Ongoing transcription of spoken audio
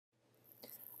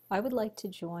I would like to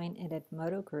join an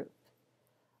Edmodo group.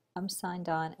 I'm signed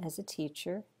on as a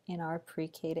teacher in our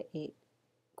pre-K to 8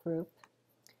 group,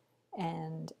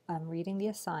 and I'm reading the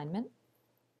assignment.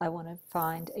 I want to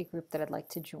find a group that I'd like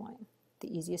to join.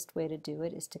 The easiest way to do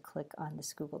it is to click on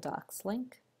this Google Docs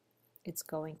link. It's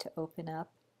going to open up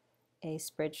a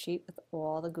spreadsheet with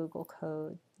all the Google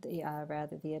code, the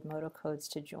Edmodo codes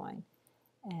to join.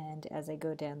 And as I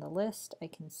go down the list, I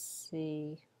can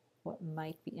see what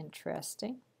might be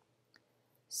interesting.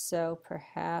 So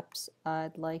perhaps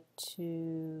I'd like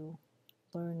to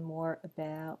learn more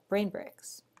about brain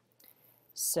breaks.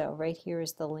 So right here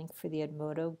is the link for the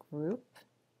Edmodo group.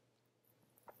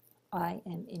 I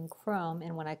am in Chrome,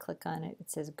 and when I click on it, it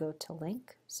says go to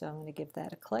link. So I'm going to give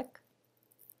that a click.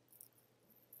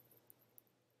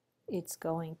 It's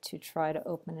going to try to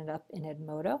open it up in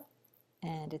Edmodo,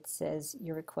 and it says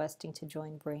you're requesting to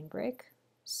join Brain Break.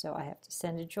 So I have to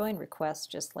send a join request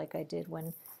just like I did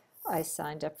when I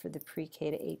signed up for the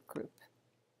pre-K to 8 group.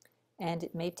 And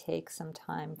it may take some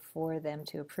time for them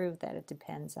to approve that. It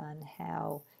depends on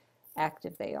how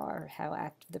active they are, how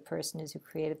active the person is who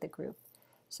created the group.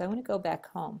 So I'm going to go back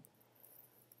home.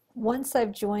 Once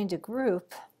I've joined a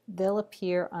group, they'll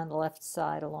appear on the left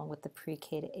side along with the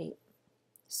pre-K to 8.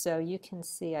 So you can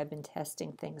see I've been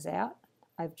testing things out.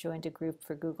 I've joined a group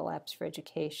for Google Apps for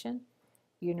Education,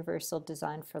 Universal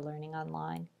Design for Learning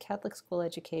Online, Catholic School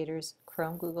Educators,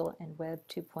 Chrome, Google, and Web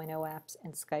 2.0 apps,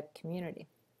 and Skype Community.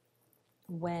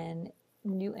 When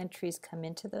new entries come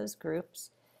into those groups,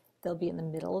 they'll be in the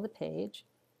middle of the page.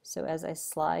 So as I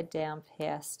slide down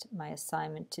past my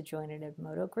assignment to join an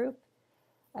Edmodo group,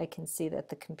 I can see that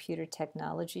the computer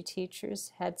technology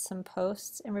teachers had some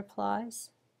posts and replies.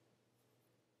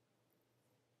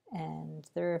 And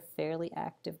they're a fairly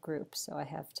active group, so I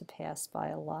have to pass by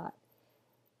a lot.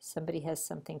 Somebody has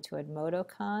something to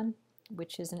EdmodoCon,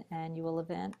 which is an annual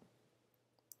event,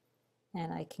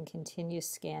 and I can continue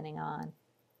scanning on.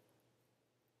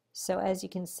 So as you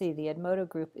can see, the Edmodo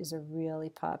group is a really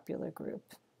popular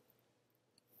group.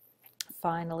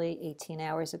 Finally, 18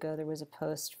 hours ago, there was a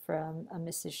post from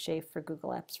Mrs. Schaefer,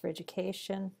 Google Apps for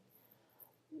Education,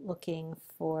 looking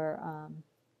for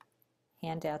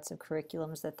handouts of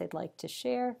curriculums that they'd like to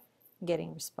share,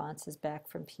 getting responses back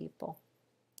from people.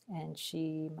 And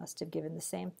she must have given the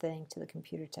same thing to the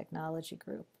computer technology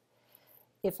group.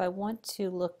 If I want to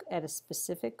look at a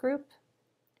specific group,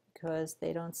 because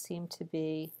they don't seem to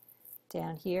be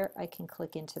down here, I can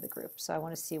click into the group. So I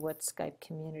want to see what Skype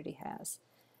Community has.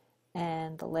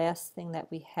 And the last thing that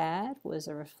we had was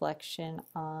a reflection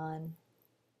on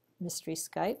Mystery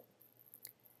Skype,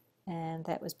 and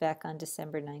that was back on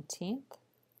December 19th.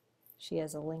 She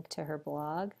has a link to her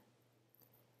blog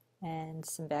and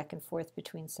some back and forth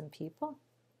between some people.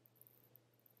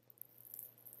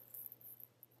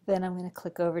 Then I'm going to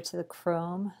click over to the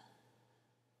Chrome,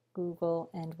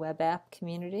 Google, and web app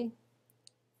community.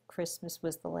 Christmas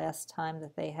was the last time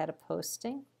that they had a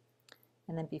posting,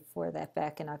 and then before that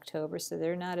back in October, so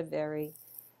they're not a very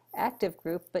active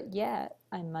group, but yet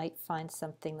I might find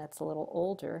something that's a little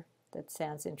older that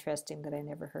sounds interesting that I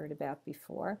never heard about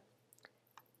before.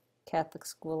 Catholic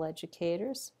School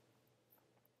Educators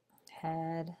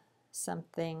had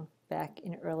something back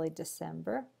in early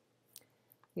December.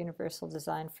 Universal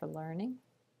Design for Learning,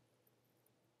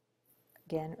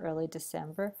 again early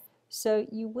December. So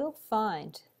you will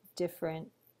find different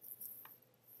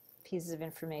pieces of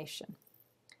information.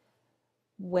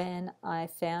 When I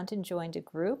found and joined a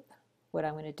group, what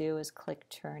I'm going to do is click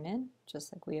Turn In,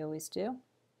 just like we always do,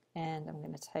 and I'm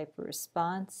going to type a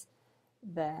response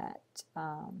that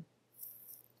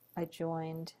I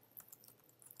joined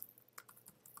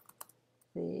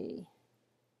the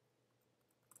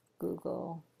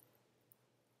Google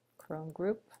Chrome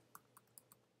group.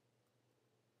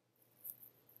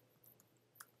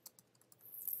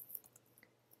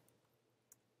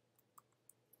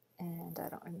 And I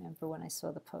don't remember when I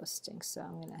saw the posting, so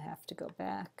I'm going to have to go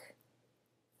back.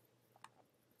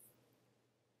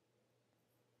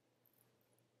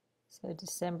 So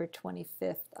December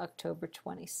 25th, October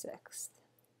 26th.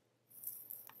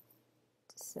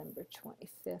 December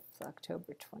 25th,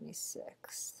 October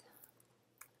 26th.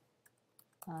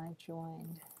 I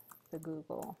joined the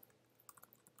Google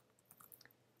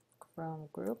Chrome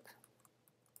group.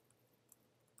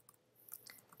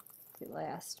 The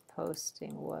last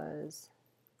posting was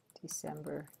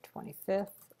December 25th,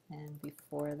 and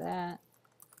before that,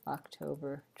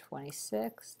 October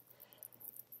 26th.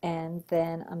 And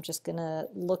then I'm just going to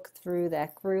look through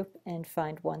that group and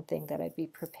find one thing that I'd be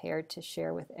prepared to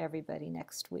share with everybody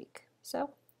next week.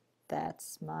 So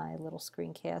that's my little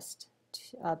screencast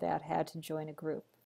about how to join a group.